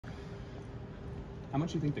How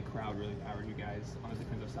much do you think the crowd really powered you guys on the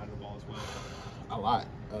defensive side of the ball as well? A lot,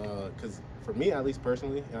 because for me, at least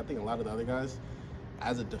personally, and I think a lot of the other guys,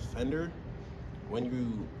 as a defender,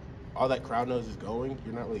 when all that crowd noise is going,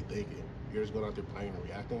 you're not really thinking. You're just going out there playing and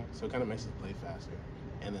reacting, so it kind of makes us play faster.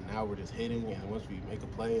 And then now we're just hitting, and once we make a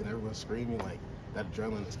play and everyone's screaming, like that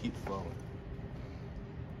adrenaline just keeps flowing.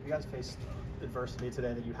 You guys faced adversity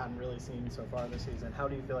today that you hadn't really seen so far this season. How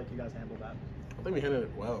do you feel like you guys handled that? I think we handled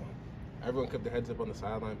it well. Everyone kept their heads up on the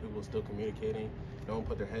sideline. People were still communicating. No one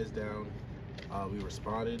put their heads down. We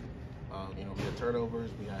responded. We had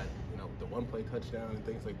turnovers. We had, the one-play touchdown and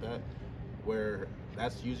things like that, where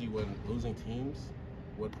that's usually when losing teams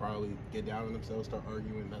would probably get down on themselves, start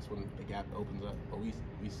arguing. That's when the gap opens up. But we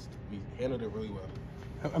handled it really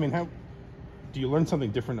well. I mean, how do you learn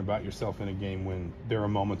something different about yourself in a game when there are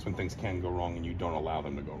moments when things can go wrong and you don't allow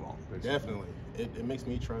them to go wrong? Basically? Definitely. It makes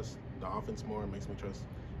me trust the offense more. It makes me trust,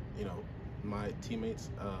 my teammates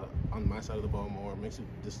on my side of the ball more. It makes it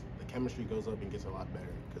just, the chemistry goes up and gets a lot better.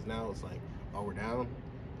 Because now it's like, oh, we're down.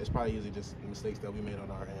 It's probably usually just mistakes that we made on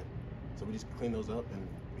our end. So we just clean those up and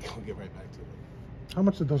we're going to get right back to it. How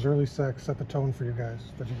much did those early sacks set the tone for you guys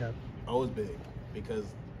that you got? Always big, because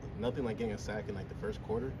nothing like getting a sack in like the first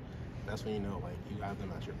quarter. That's when you know like you have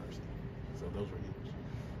them at your mercy. So those were huge.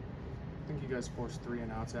 I think you guys forced 3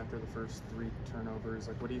 and outs after the first 3 turnovers.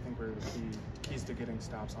 Like, what do you think were the keys to getting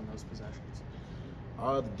stops on those possessions?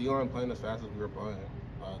 The D-line playing as fast as we were playing.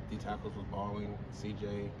 D tackles was balling.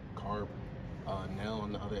 CJ, Carp, Nell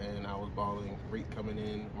on the other end. I was balling. Reek coming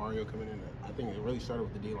in. Mario coming in. I think it really started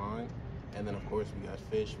with the D-line. And then, of course, we got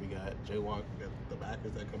Fish, we got Jaywalk, we got the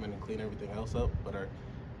backers that come in and clean everything else up. But our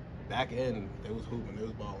back end, they was hooping, they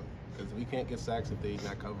was balling. Because we can't get sacks if they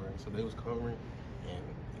not covering. So they was covering. And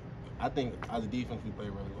I think as a defense, we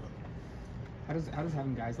played really well. How does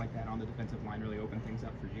having guys like that on the defensive line really open things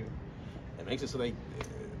up for you? It makes it so they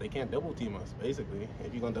can't double team us, basically.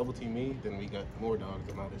 If you're going to double team me, then we got more dogs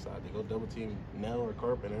on the other side. They go double team Nell or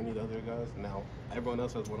Carp and any of the other guys. Now, everyone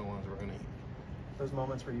else has one-on-ones we're going to eat. Those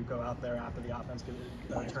moments where you go out there after the offense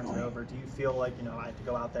turns it over, do you feel like, I have to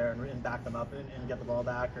go out there and back them up and get the ball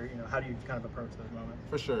back? Or, how do you kind of approach those moments?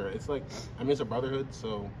 For sure. It's like, it's a brotherhood,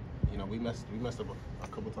 so, we messed up a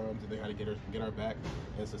couple times and they had to get our back,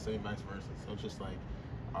 and it's the same vice versa. So it's just like,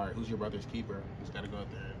 all right, who's your brother's keeper? You just got to go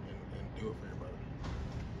out there and do it for your brother.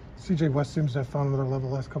 CJ West seems to have found another level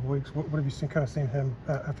the last couple of weeks. What have you seen him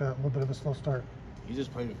after that little bit of a slow start? He's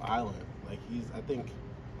just playing violent. Like, I think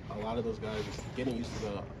a lot of those guys just getting used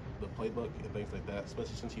to the playbook and things like that,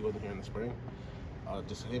 especially since he wasn't here in the spring.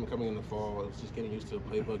 Just him coming in the fall, it was just getting used to the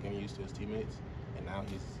playbook and used to his teammates. And now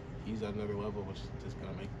he's at another level, which is just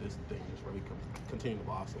going to make this thing just really continue to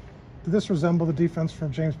blossom. Did this resemble the defense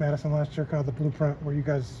from James Madison last year, kind of the blueprint where you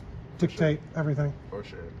guys dictate everything? For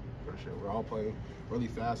sure. We're all playing really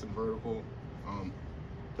fast and vertical,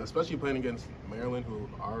 especially playing against Maryland, who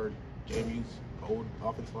our JMU's old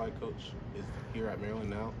offensive line coach is here at Maryland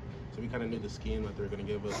now. So we kind of knew the scheme that they were going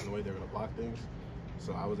to give us and the way they were going to block things.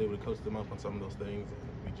 So I was able to coach them up on some of those things,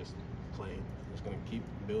 and we just played. We're just going to keep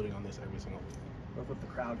building on this every single week. Both with the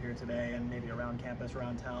crowd here today and maybe around campus,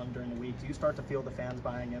 around town during the week, do you start to feel the fans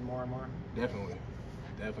buying in more and more? Definitely.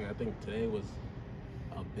 I think today was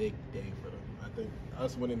a big day for them. I think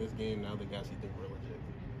us winning this game, now they actually think we're legit.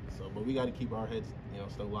 So, but we got to keep our heads,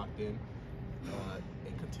 still locked in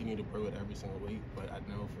and continue to prove it every single week. But I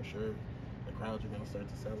know for sure the crowds are going to start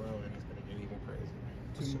to sell out, and it's going to get even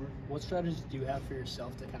crazier. What strategies do you have for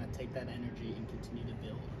yourself to kind of take that energy and continue to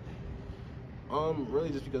build?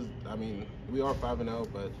 Really just because, we are 5-0,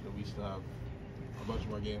 but we still have a bunch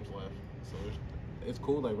more games left. So it's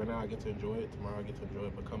cool. Like, right now I get to enjoy it. Tomorrow I get to enjoy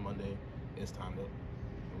it. But come Monday, it's time to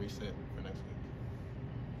reset for next week.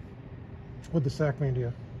 What'd the sack mean to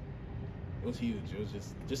you? It was huge. It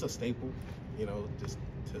was just a staple, just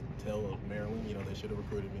to tell Maryland, they should have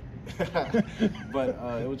recruited me. But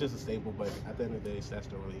it was just a staple. But at the end of the day, stats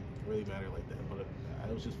don't really matter like that. But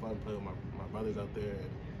it was just fun playing with my brothers out there, and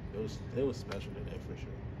it was special today for sure.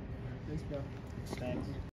 Thanks, bro. Thanks.